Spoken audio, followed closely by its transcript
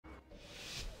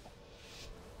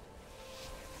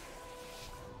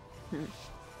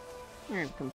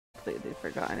I've completely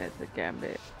forgotten it's a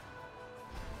Gambit.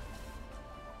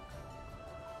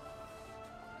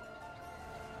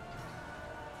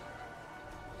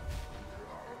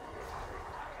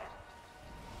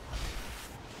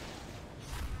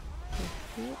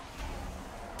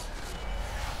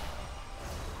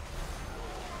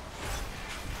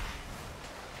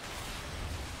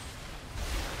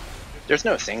 There's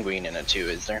no Sanguine in it too,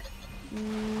 is there?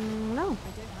 No.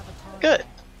 Good.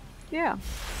 Yeah.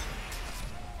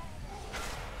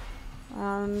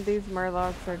 These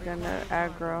Murlocs are gonna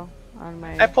aggro on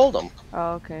my... I pulled them.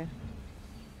 Oh, okay.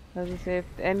 I was gonna say, if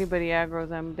anybody aggroes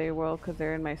them, they will, because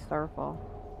they're in my Starfall.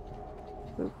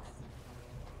 Oops.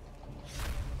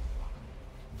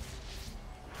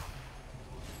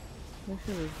 Wish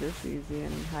it was this easy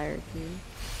in higher teams.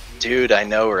 Dude, I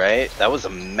know, right? That was a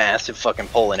massive fucking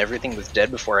pull, and everything was dead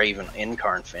before I even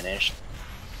Incarn finished.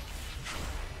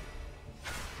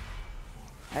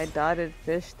 I dotted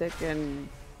fish stick and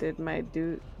did my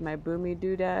boomie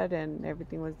doodad, and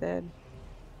everything was dead.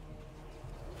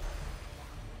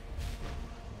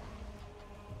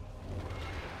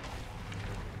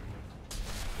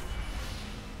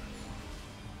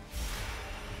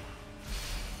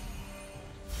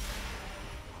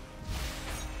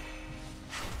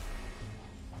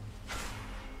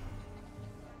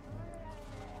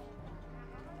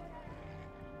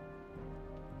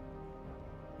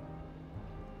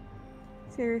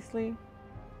 Seriously?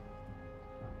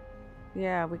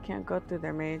 Yeah, we can't go through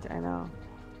their mage, I know.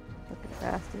 Fucking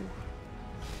bastard.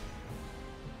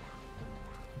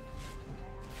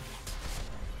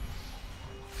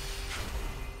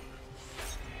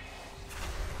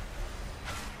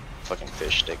 Fucking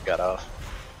fish stick got off.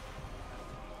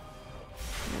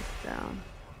 It's down.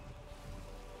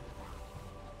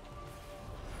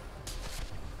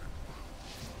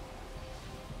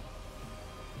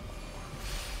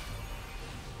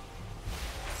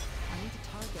 I need to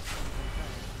target something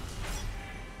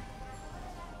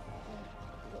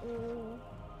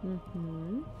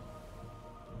Mm-hmm.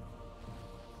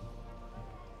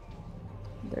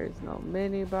 There's no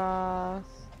mini boss.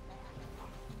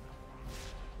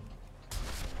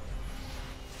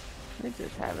 They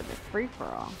just have it a free for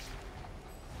all.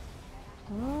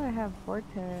 Oh, I have Vortex.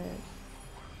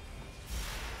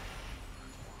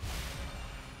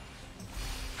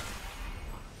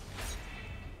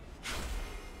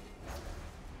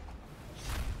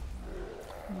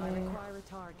 I require a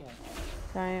target.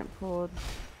 Giant pulled.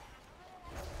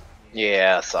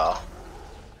 Yeah, I saw.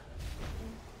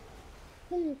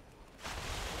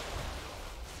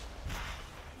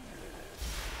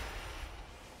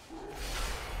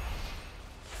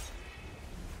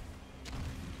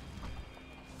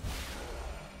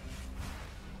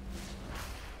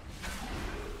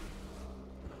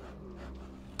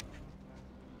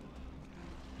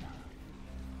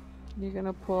 You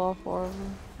gonna pull all four of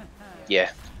them?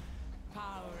 Yeah.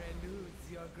 Power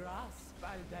eludes your grasp,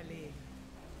 Aldalim.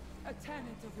 A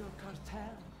tenet of your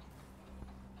cartel.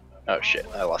 Oh shit,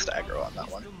 I lost aggro on that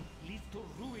one. Wisdom leads to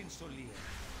ruin, Solir.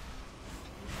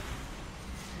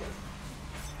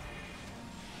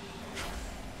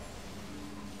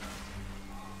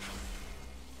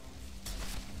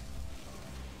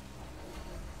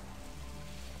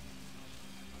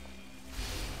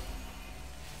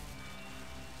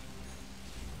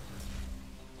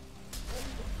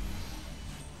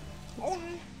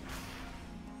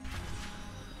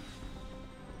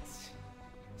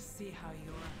 See how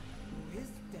your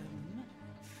wisdom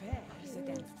fares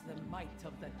against the might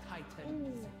of the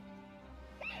Titans.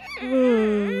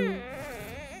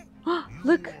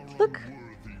 Look! Look!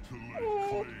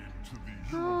 Oh.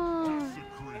 Oh.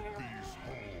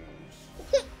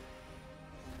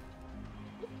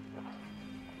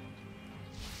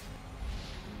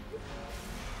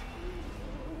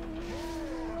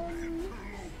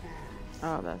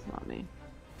 Oh, that's not me.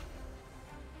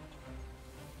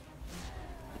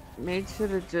 Mage should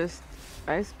have just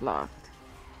ice blocked.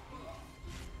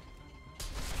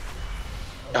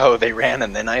 Oh, they ran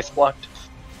and then ice blocked?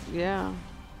 Yeah.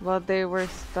 Well, they were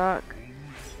stuck.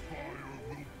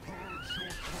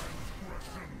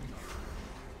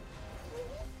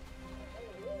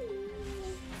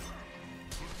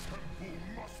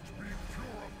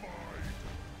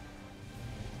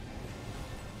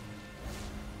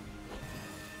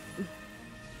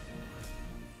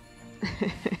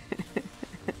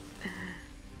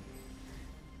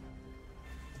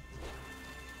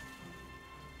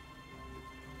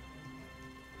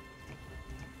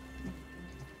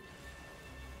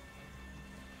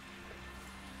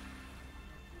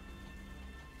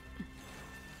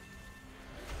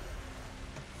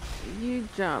 You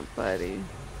jump, buddy.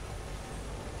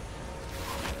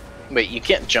 Wait, you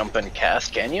can't jump and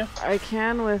cast, can you? I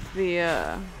can with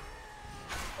the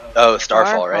Oh,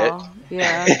 Starfall, right?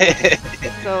 Yeah.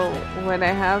 So when I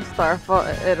have Starfall,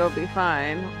 it'll be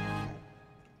fine.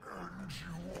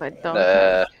 If I don't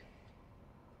have...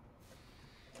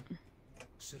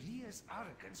 Saria's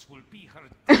arrogance will be her.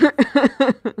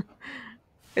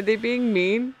 Are they being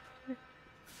mean?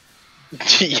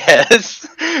 Yes.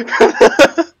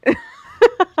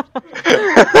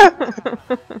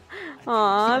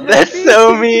 Aw, That's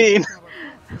so mean.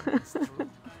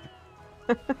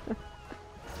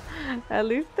 At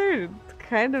least they're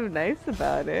kind of nice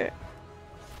about it.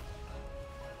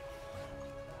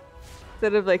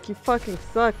 Instead of like, you fucking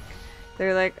suck.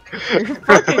 They're like, you're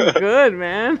fucking good,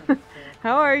 man.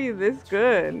 How are you this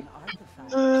good?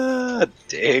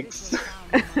 Dicks.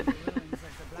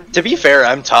 To be fair,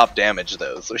 I'm top damage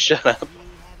though, so shut up.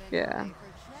 Yeah.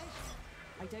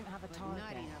 I don't have a target.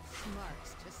 Not enough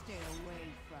smarts to stay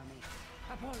away from it.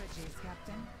 Apologies,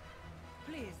 Captain.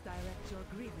 Please direct your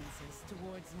grievances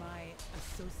towards my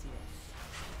associates.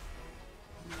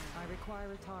 I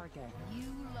require a target.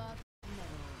 You love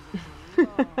metal, which is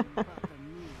wrong, Papa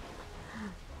me.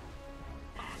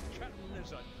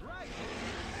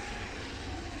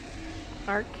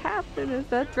 Our captain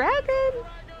is a dragon.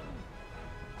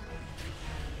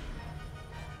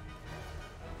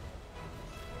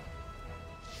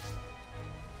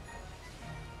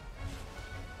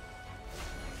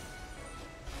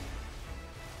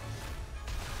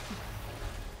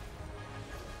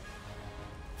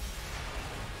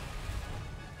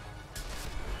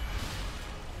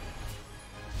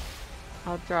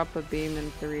 I'll drop a beam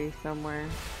in 3 somewhere.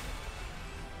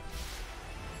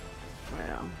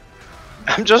 Well,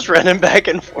 I'm just running back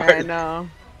and forth. I know.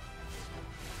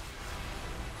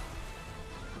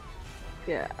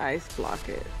 Yeah, ice block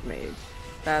it, mage.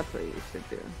 That's what you should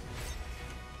do.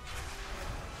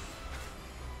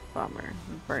 Bummer.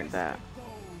 Burnt that.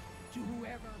 To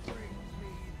whoever brings me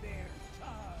their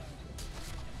tongue.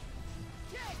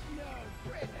 Take no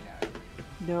prisoner.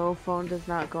 No, phone does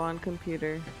not go on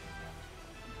computer.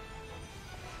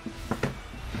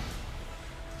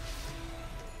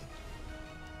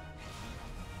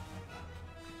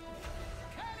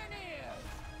 Cannoneers,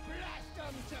 blast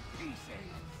them to pieces.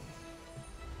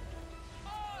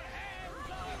 All hands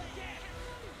on deck.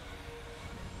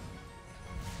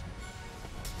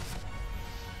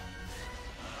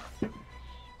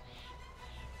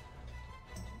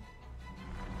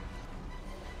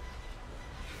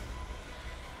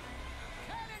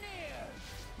 Cannoneers,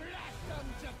 blast them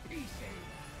to pieces.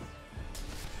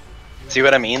 See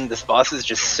what I mean? This boss is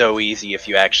just so easy if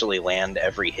you actually land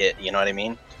every hit, you know what I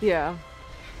mean? Yeah.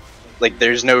 Like,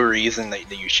 there's no reason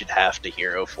that you should have to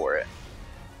hero for it.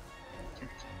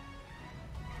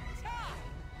 Time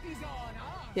is on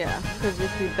us. Yeah, because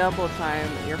if you double time,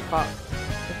 you're fucked.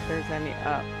 If there's any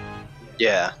up.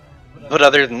 Yeah. But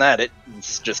other than that,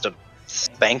 it's just a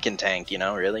spanking tank, you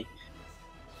know, really?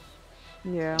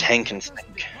 Yeah. Tank and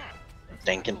spank.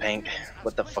 Dank and pank.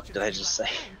 What the fuck did I just say?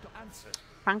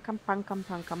 Punkum, punkum,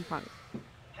 punkum, punk.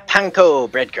 Panko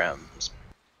breadcrumbs.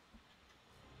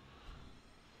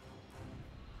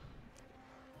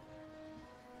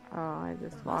 Oh, I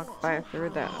just walked by through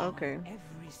that. Okay.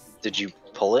 Did you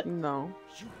pull it? No.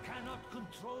 You cannot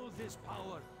control this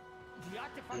power. The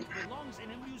artifact belongs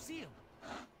in a museum.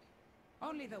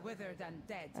 Only the withered and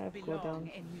dead I have belong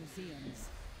cooldown. in museums.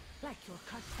 Like your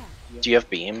cartel. Do you have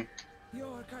beam?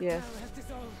 Your cartel Yes. has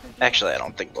dissolved into Actually, I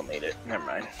don't think we'll need it. Never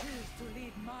mind. I choose to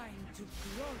lead mine to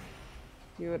glory.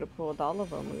 If you would have pulled all of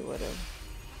them, we would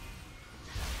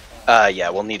have. Yeah,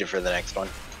 we'll need it for the next one.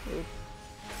 Oops.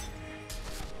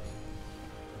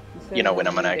 You know, when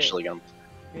I'm need it. actually gonna...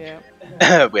 Yeah.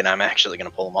 when I'm actually gonna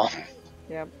pull them all.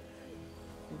 Yep.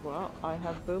 Well, I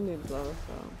have boomie blow,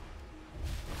 so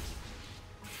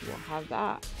we'll have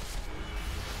that.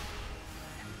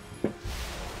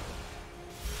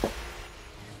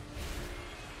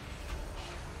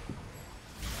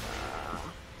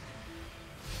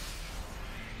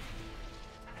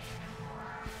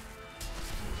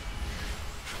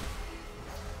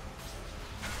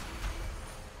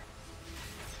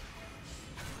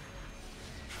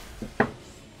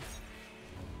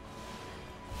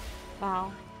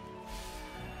 Ow.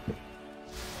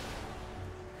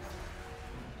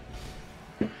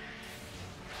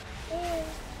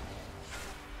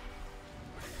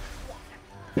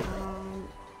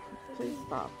 Please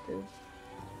stop, dude.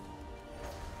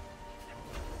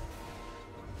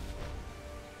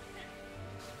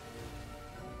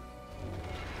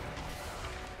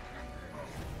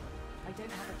 I don't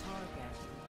have a target.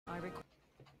 I require.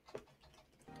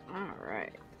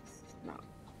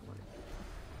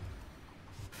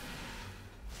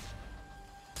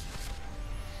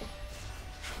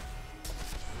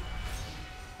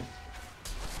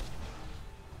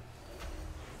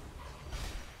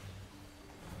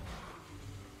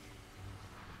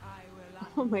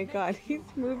 Oh my god, he's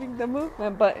moving the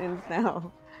movement buttons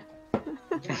now.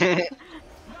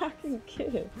 Fucking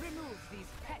kid. Remove these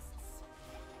pests.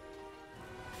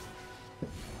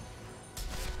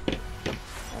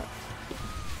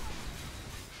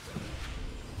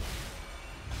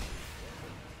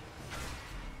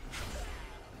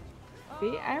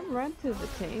 See, I run to the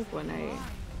tank when I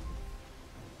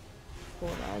pull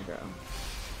aggro.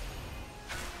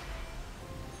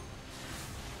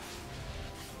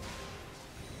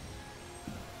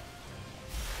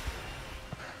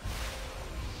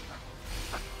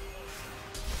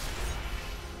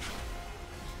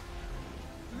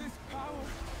 This power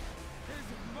is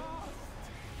vast.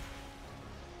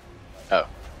 Oh.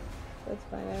 That's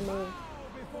fine, I moved.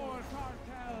 Before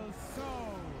cartels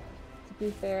sow. To be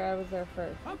fair, I was there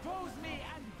first. Oppose me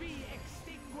and be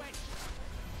extinguished.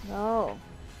 No.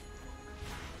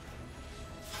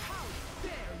 How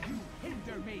dare you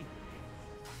hinder me?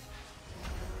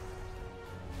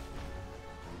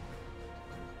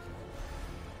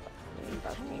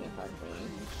 Fuck me, fuck me.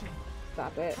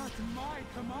 Stop it. At my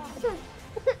command.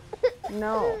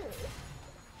 No.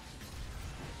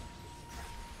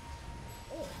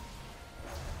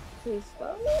 Please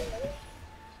stop.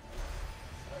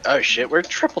 Oh shit, we're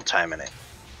triple timing it.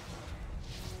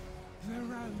 The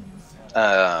realms.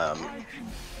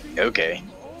 Okay.